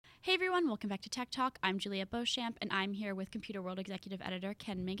Hey everyone, welcome back to Tech Talk. I'm Julia Beauchamp, and I'm here with Computer World Executive Editor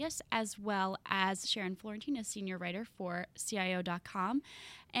Ken Mingus, as well as Sharon Florentine, Senior Writer for CIO.com.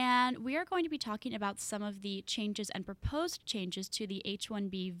 And we are going to be talking about some of the changes and proposed changes to the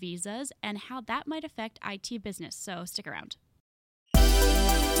H-1B visas and how that might affect IT business. So stick around. All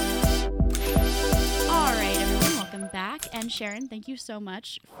right, everyone, welcome back. And Sharon, thank you so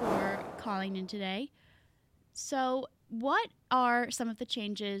much for calling in today. So what are some of the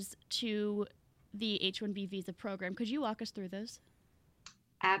changes to the H-1B visa program? Could you walk us through those?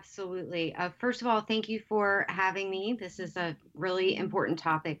 Absolutely. First of all, thank you for having me. This is a really important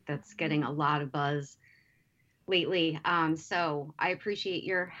topic that's getting a lot of buzz lately. So I appreciate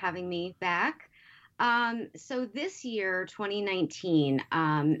your having me back. So this year, 2019,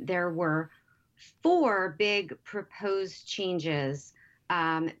 there were four big proposed changes.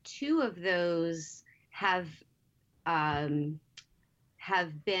 Two of those um,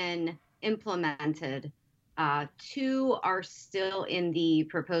 have been implemented. Two are still in the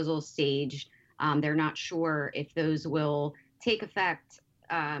proposal stage. They're not sure if those will take effect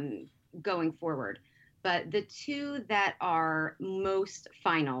going forward. But the two that are most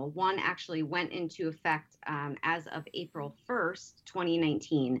final, one actually went into effect as of April 1st,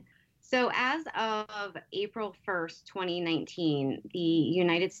 2019. So, as of April 1st, 2019, the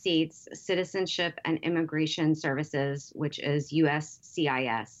United States Citizenship and Immigration Services, which is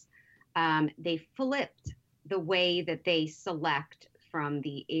USCIS, they flipped the way that they select from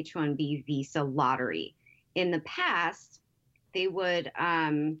the H-1B visa lottery. In the past, they would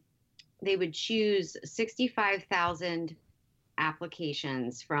choose 65,000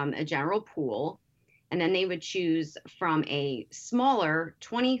 applications from a general pool, and then they would choose from a smaller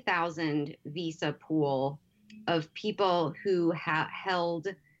 20,000 visa pool of people who held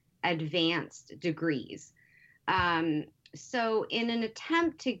advanced degrees. So in an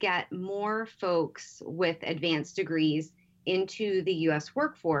attempt to get more folks with advanced degrees into the U.S.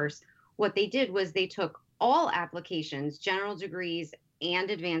 workforce, what they did was they took all applications, general degrees and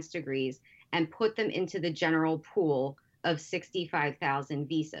advanced degrees, and put them into the general pool of 65,000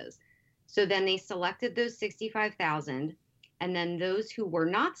 visas. So then they selected those 65,000, and then those who were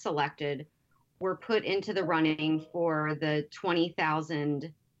not selected were put into the running for the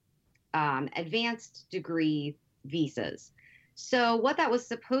 20,000 advanced degree visas. So what that was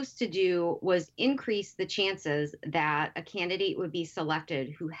supposed to do was increase the chances that a candidate would be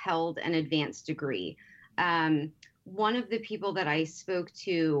selected who held an advanced degree. One of the people that I spoke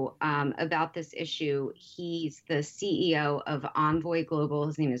to about this issue, he's the CEO of Envoy Global.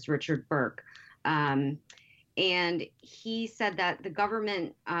 His name is Richard Burke. And he said that the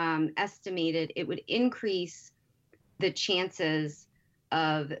government estimated it would increase the chances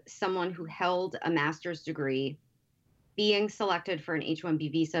of someone who held a master's degree being selected for an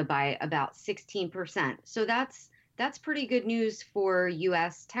H-1B visa by about 16%. So that's pretty good news for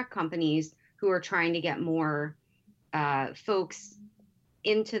U.S. tech companies who are trying to get more folks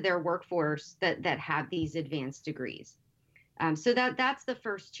into their workforce that have these advanced degrees. So that's the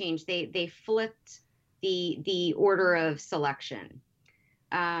first change. They flipped the order of selection.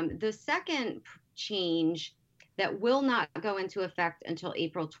 The second change that will not go into effect until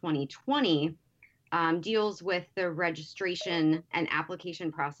April 2020 deals with the registration and application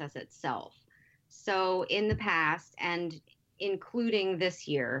process itself. So in the past, and including this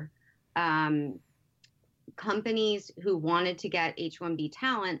year, companies who wanted to get H-1B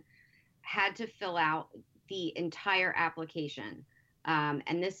talent had to fill out the entire application.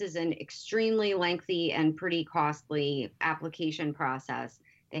 And this is an extremely lengthy and pretty costly application process.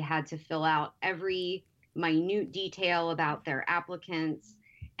 They had to fill out every minute detail about their applicants,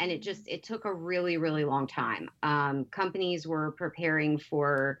 and it took a really, really long time. Companies were preparing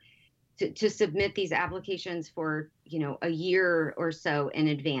to submit these applications for, a year or so in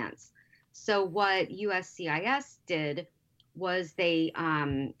advance. So what USCIS did was they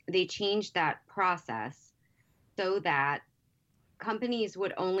changed that process so that companies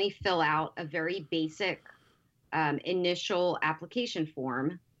would only fill out a very basic initial application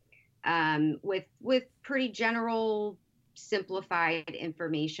form with pretty general, simplified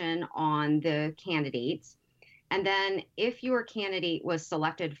information on the candidates. And then if your candidate was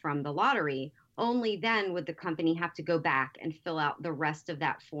selected from the lottery, only then would the company have to go back and fill out the rest of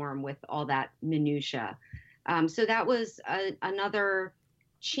that form with all that minutia. So that was another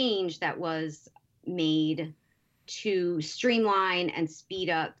change that was made to streamline and speed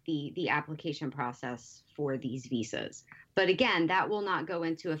up the application process for these visas. But again, that will not go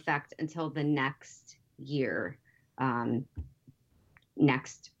into effect until the next year,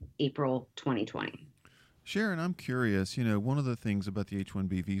 next April 2020. Sharon, I'm curious. One of the things about the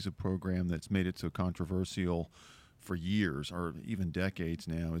H-1B visa program that's made it so controversial for years or even decades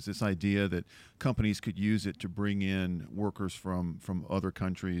now is this idea that companies could use it to bring in workers from other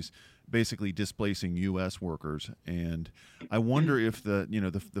countries, basically displacing U.S. workers. And I wonder if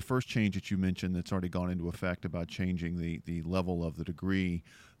the first change that you mentioned that's already gone into effect about changing the level of the degree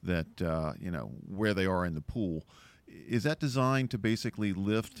that where they are in the pool, is that designed to basically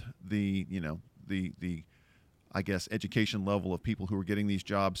lift the I guess, education level of people who are getting these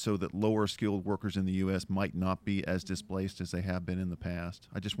jobs so that lower skilled workers in the U.S. might not be as displaced as they have been in the past?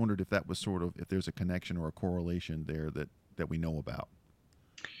 I just wondered if that was if there's a connection or a correlation there that we know about.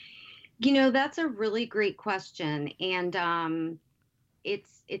 That's a really great question. And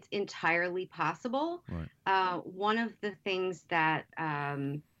it's entirely possible. Right. One of the things that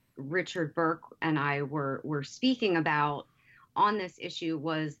Richard Burke and I were speaking about on this issue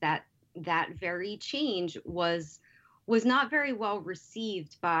was that very change was not very well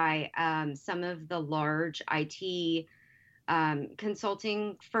received by some of the large IT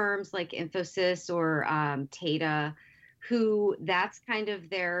consulting firms like Infosys or Tata, who that's kind of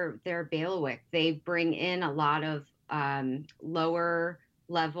their bailiwick. They bring in a lot of lower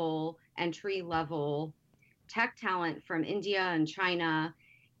level, entry level tech talent from India and China.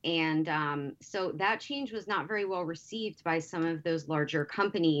 And so that change was not very well received by some of those larger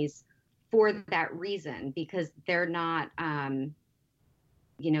companies for that reason, because they're not, the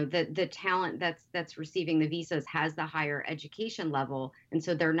talent that's receiving the visas has the higher education level, and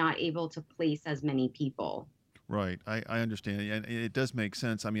so they're not able to place as many people. Right. I understand. And it does make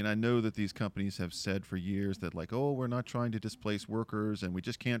sense. I mean, I know that these companies have said for years that, like, oh, we're not trying to displace workers and we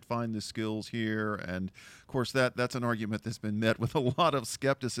just can't find the skills here. And of course, that's an argument that's been met with a lot of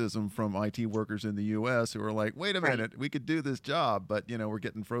skepticism from IT workers in the U.S. who are like, wait a minute, we could do this job, but, we're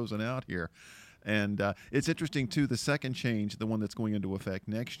getting frozen out here. And it's interesting, too, the second change, the one that's going into effect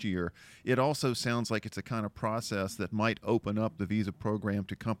next year, it also sounds like it's a kind of process that might open up the visa program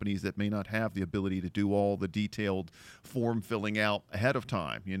to companies that may not have the ability to do all the detailed form filling out ahead of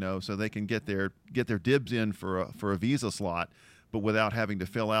time, so they can get their dibs in for a visa slot, but without having to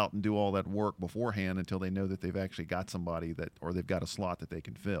fill out and do all that work beforehand until they know that they've actually got somebody or they've got a slot that they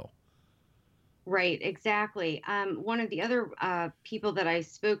can fill. Right, exactly. One of the other people that I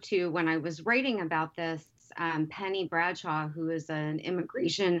spoke to when I was writing about this, Penny Bradshaw, who is an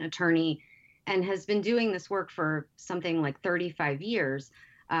immigration attorney and has been doing this work for something like 35 years,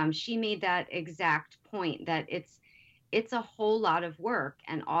 she made that exact point, that it's a whole lot of work,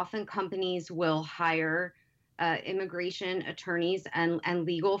 and often companies will hire immigration attorneys and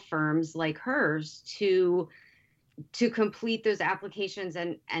legal firms like hers to complete those applications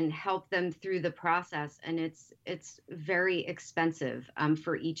and help them through the process. And it's very expensive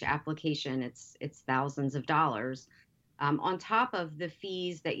for each application. It's thousands of dollars on top of the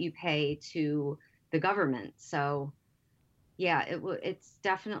fees that you pay to the government. So yeah, it's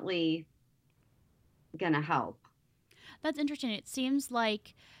definitely going to help. That's interesting. It seems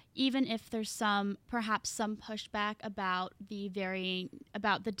like even if there's perhaps some pushback about the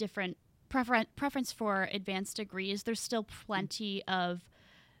different preference for advanced degrees, there's still plenty of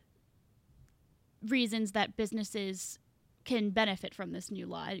reasons that businesses can benefit from this new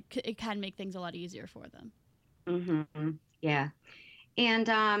law. It can make things a lot easier for them. Mm-hmm. Yeah.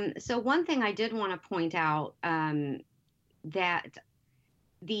 And so one thing I did want to point out, that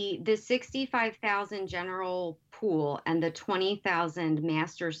the 65,000 general pool and the 20,000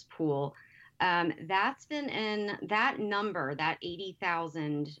 master's pool, that's been in that number, that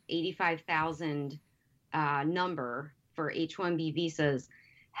 80,000, 85,000 number for H-1B visas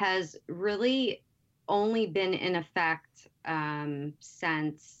has really only been in effect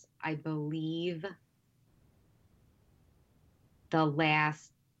since, I believe, the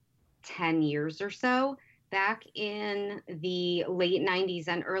last 10 years or so. Back in the late 90s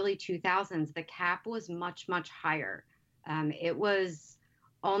and early 2000s, the cap was much, much higher. It was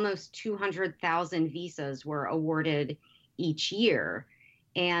almost 200,000 visas were awarded each year.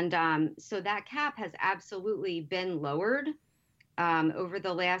 And so that cap has absolutely been lowered over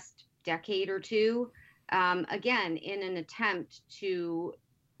the last decade or two, again, in an attempt to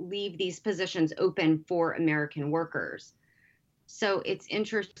leave these positions open for American workers. So it's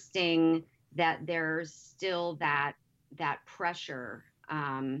interesting that there's still that pressure.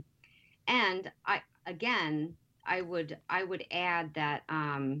 And I would add that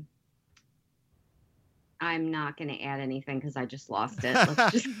I'm not going to add anything because I just lost it.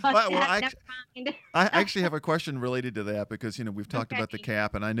 Let's just cut Well, that. Never mind. I actually have a question related to that because, we've talked about the Okay.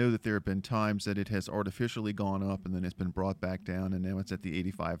 cap, and I know that there have been times that it has artificially gone up and then it's been brought back down, and now it's at the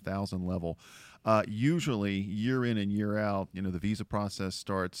 85,000 level. Usually, year in and year out, the visa process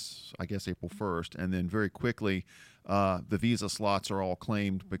starts, I guess, April 1st, and then very quickly, the visa slots are all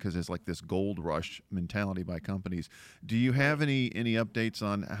claimed because there's like this gold rush mentality by companies. Do you have any updates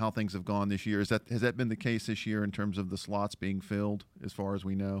on how things have gone this year? Has that been the case this year in terms of the slots being filled, as far as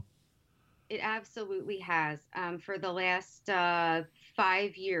we know? It absolutely has. For the last 5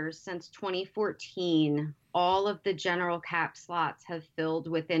 years, since 2014, all of the general cap slots have filled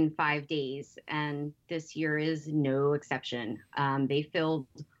within 5 days, and this year is no exception. They filled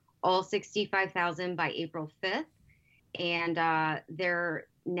all 65,000 by April 5th, and they're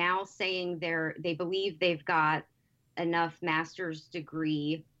now saying they believe they've got enough master's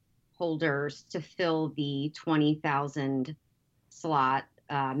degree holders to fill the 20,000 slot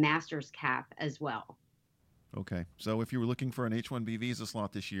master's cap as well. Okay, so if you were looking for an H-1B visa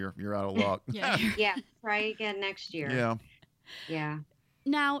slot this year, you're out of luck. Yeah. Yeah, try again next year. Yeah. Yeah.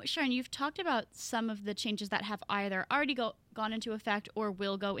 Now, Sharon, you've talked about some of the changes that have either already gone into effect or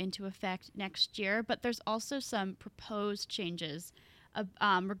will go into effect next year, but there's also some proposed changes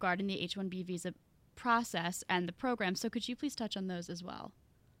regarding the H-1B visa process and the program. So could you please touch on those as well?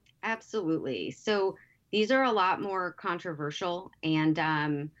 Absolutely. So these are a lot more controversial,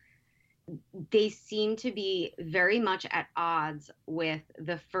 and they seem to be very much at odds with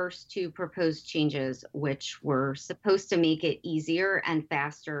the first two proposed changes, which were supposed to make it easier and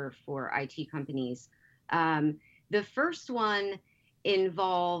faster for IT companies. The first one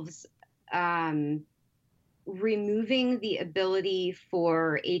involves removing the ability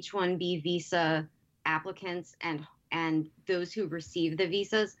for H-1B visa applicants and those who receive the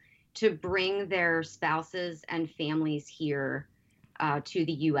visas to bring their spouses and families here to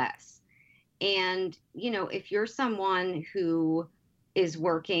the U.S. And, if you're someone who is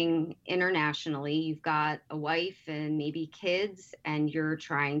working internationally, you've got a wife and maybe kids, and you're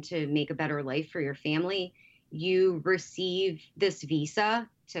trying to make a better life for your family, you receive this visa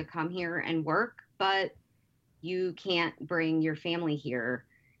to come here and work, but you can't bring your family here,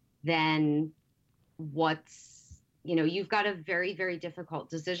 then you've got a very, very difficult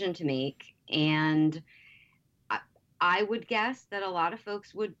decision to make. And I would guess that a lot of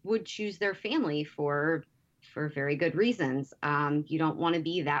folks would choose their family for very good reasons. You don't want to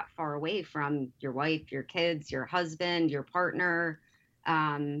be that far away from your wife, your kids, your husband, your partner.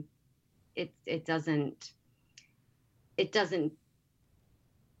 It doesn't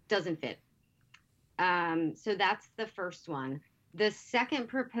fit. So that's the first one. The second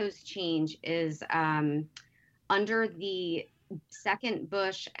proposed change is under the second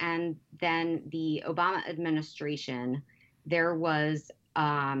Bush and then the Obama administration, there was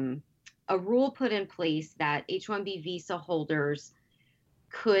a rule put in place that H-1B visa holders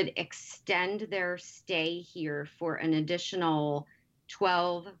could extend their stay here for an additional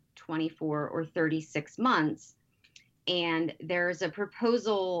 12, 24, or 36 months. And there's a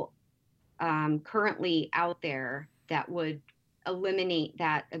proposal currently out there that would eliminate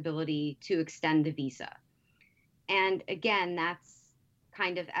that ability to extend the visa. And again, that's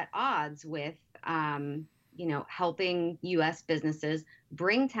kind of at odds with, helping U.S. businesses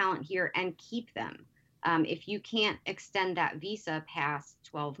bring talent here and keep them. If you can't extend that visa past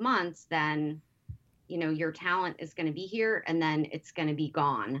 12 months, then, your talent is going to be here and then it's going to be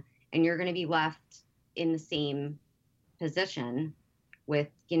gone. And you're going to be left in the same position with,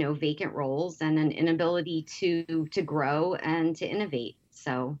 vacant roles and an inability to grow and to innovate.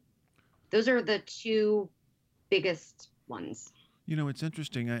 So those are the two biggest ones. It's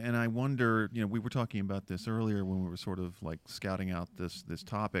interesting, and I wonder, we were talking about this earlier when we were sort of like scouting out this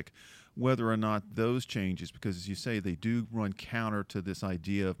topic, whether or not those changes, because as you say, they do run counter to this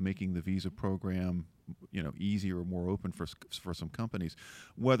idea of making the visa program, easier or more open for some companies,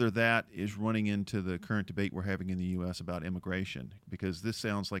 whether that is running into the current debate we're having in the U.S. about immigration, because this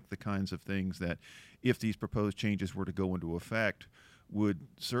sounds like the kinds of things that, if these proposed changes were to go into effect, would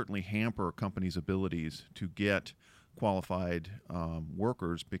certainly hamper companies' abilities to get qualified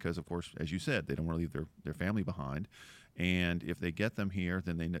workers because, of course, as you said, they don't want to leave their family behind. And if they get them here,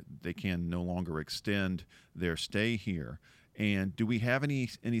 then they can no longer extend their stay here. And do we have any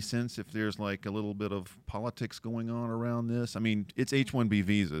sense if there's like a little bit of politics going on around this? I mean, it's H-1B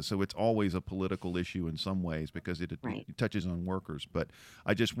visas, so it's always a political issue in some ways because it touches on workers. But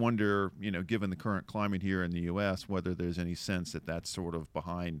I just wonder, given the current climate here in the U.S., whether there's any sense that that's sort of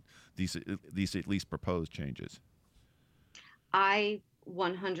behind these at least proposed changes. I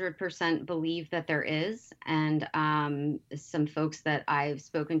 100% believe that there is. And some folks that I've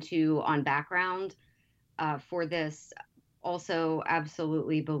spoken to on background for this also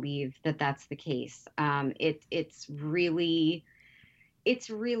absolutely believe that that's the case. It's really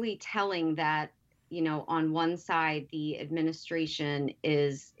telling that, on one side, the administration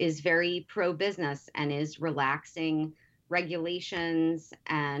is very pro-business and is relaxing regulations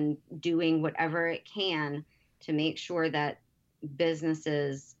and doing whatever it can to make sure that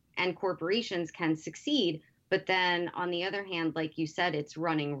businesses and corporations can succeed. But then on the other hand, like you said, it's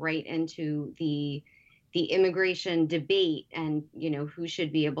running right into the immigration debate and, who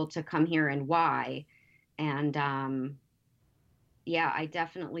should be able to come here and why. And yeah, I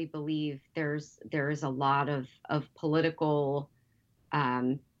definitely believe there is a lot of political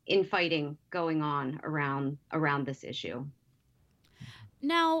infighting going on around this issue.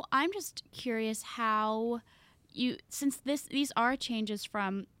 Now, I'm just curious how since these are changes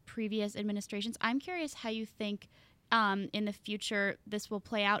from previous administrations, I'm curious how you think in the future this will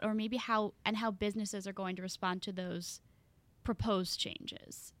play out, or maybe how businesses are going to respond to those proposed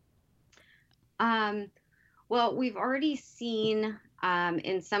changes. Well, we've already seen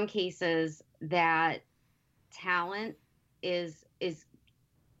in some cases that talent is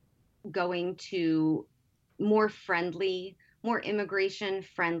going to more immigration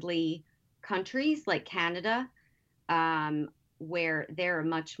friendly countries like Canada, where they're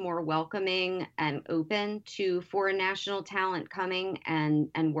much more welcoming and open to foreign national talent coming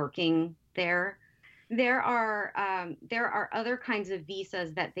and working there. There are other kinds of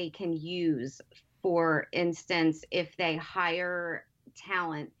visas that they can use. For instance, if they hire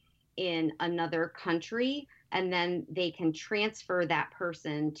talent in another country and then they can transfer that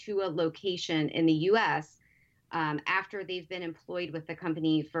person to a location in the U.S. After they've been employed with the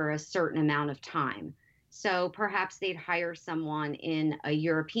company for a certain amount of time. So perhaps they'd hire someone in a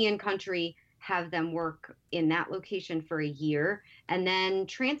European country, have them work in that location for a year, and then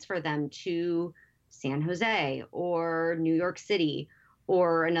transfer them to San Jose or New York City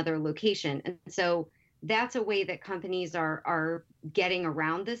or another location. And so that's a way that companies are getting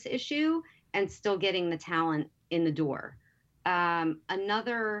around this issue and still getting the talent in the door.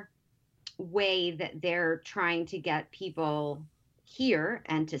 Another way that they're trying to get people here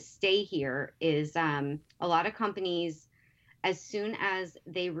and to stay here is a lot of companies, as soon as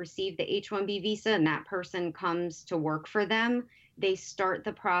they receive the H-1B visa and that person comes to work for them, they start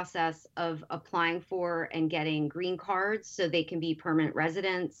the process of applying for and getting green cards so they can be permanent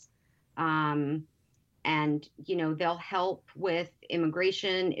residents. And, they'll help with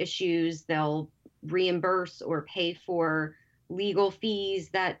immigration issues. They'll reimburse or pay for legal fees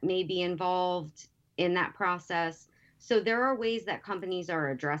that may be involved in that process. So there are ways that companies are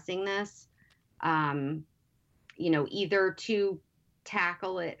addressing this, either to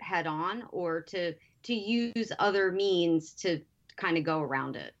tackle it head on or to use other means to kind of go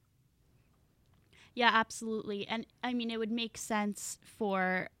around it. Yeah, absolutely. And I mean, it would make sense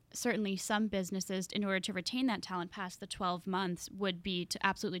for certainly some businesses, in order to retain that talent past the 12 months, would be to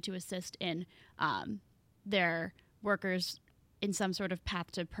assist in their workers in some sort of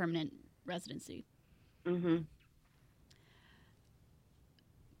path to permanent residency. Mm-hmm.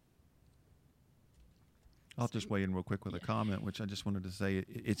 I'll just weigh in real quick with a comment, which I just wanted to say.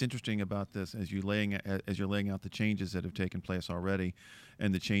 It's interesting about this as you're laying out the changes that have taken place already,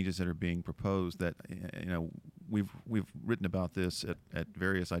 and the changes that are being proposed. That we've written about this at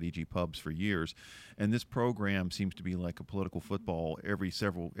various IDG pubs for years, and this program seems to be like a political football. Every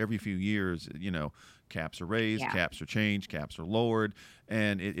few years, caps are raised, Yeah. caps are changed, caps are lowered,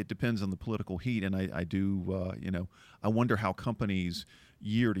 and it depends on the political heat. And I wonder how companies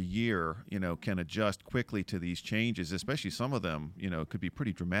year to year, can adjust quickly to these changes, especially some of them, could be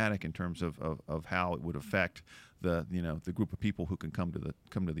pretty dramatic in terms of how it would affect the group of people who can come to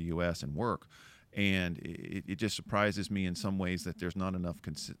the U.S. and work. And it just surprises me in some ways that there's not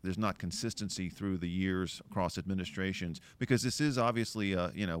consistency through the years across administrations, because this is obviously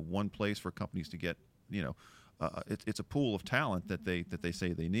one place for companies to get, it's a pool of talent that they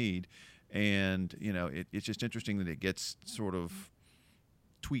say they need. And, it's just interesting that it gets sort of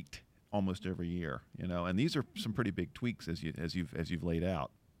tweaked almost every year, and these are some pretty big tweaks as you've laid out.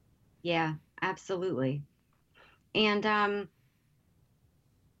 Yeah, absolutely. And to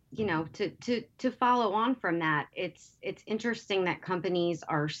follow on from that, it's interesting that companies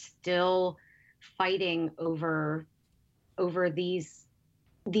are still fighting over these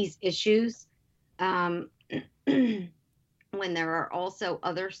issues when there are also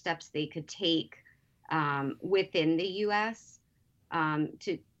other steps they could take within the U.S.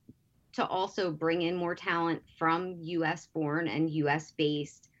 to also bring in more talent from U.S. born and U.S.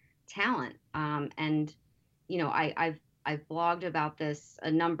 based talent. And I've blogged about this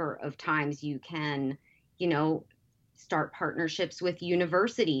a number of times. You can, start partnerships with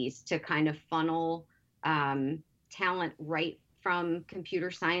universities to kind of funnel talent right from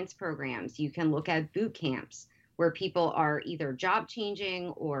computer science programs. You can look at boot camps where people are either job changing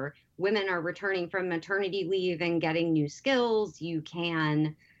or women are returning from maternity leave and getting new skills. You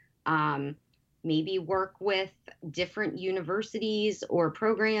can maybe work with different universities or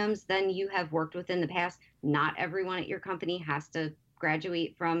programs than you have worked with in the past. Not everyone at your company has to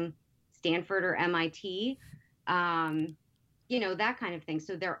graduate from Stanford or MIT, that kind of thing.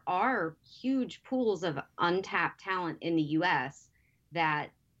 So there are huge pools of untapped talent in the US that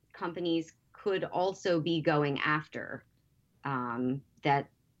companies could also be going after, that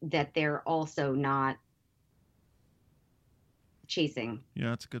they're also not chasing. Yeah,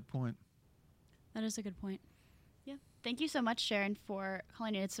 that's a good point. That is a good point. Yeah. Thank you so much, Sharon, for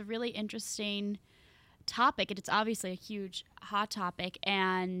calling in. It's a really interesting topic. It's obviously a huge hot topic,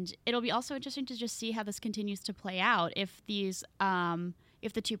 and it'll be also interesting to just see how this continues to play out. If these,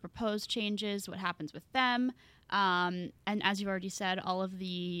 if the two proposed changes, what happens with them, and as you've already said, all of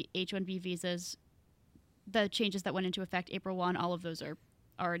the H-1B visas, the changes that went into effect April 1, all of those are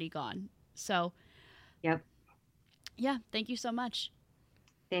already gone. So, yep. Yeah. Thank you so much.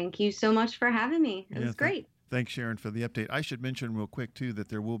 Thank you so much for having me. It was great. Thanks, Sharon, for the update. I should mention real quick too that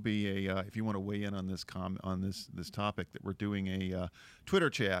there will be a if you want to weigh in on this this topic, that we're doing a Twitter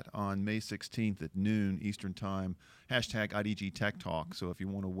chat on May 16th at noon Eastern Time. #IDG Tech Talk. So if you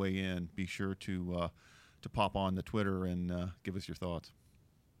want to weigh in, be sure to pop on the Twitter and give us your thoughts.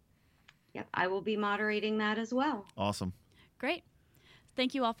 Yep, I will be moderating that as well. Awesome. Great.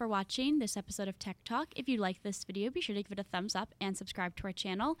 Thank you all for watching this episode of Tech Talk. If you like this video, be sure to give it a thumbs up and subscribe to our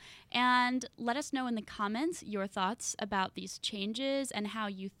channel. And let us know in the comments your thoughts about these changes and how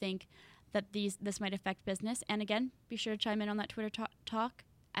you think that this might affect business. And again, be sure to chime in on that Twitter talk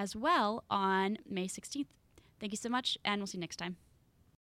as well on May 16th. Thank you so much, and we'll see you next time.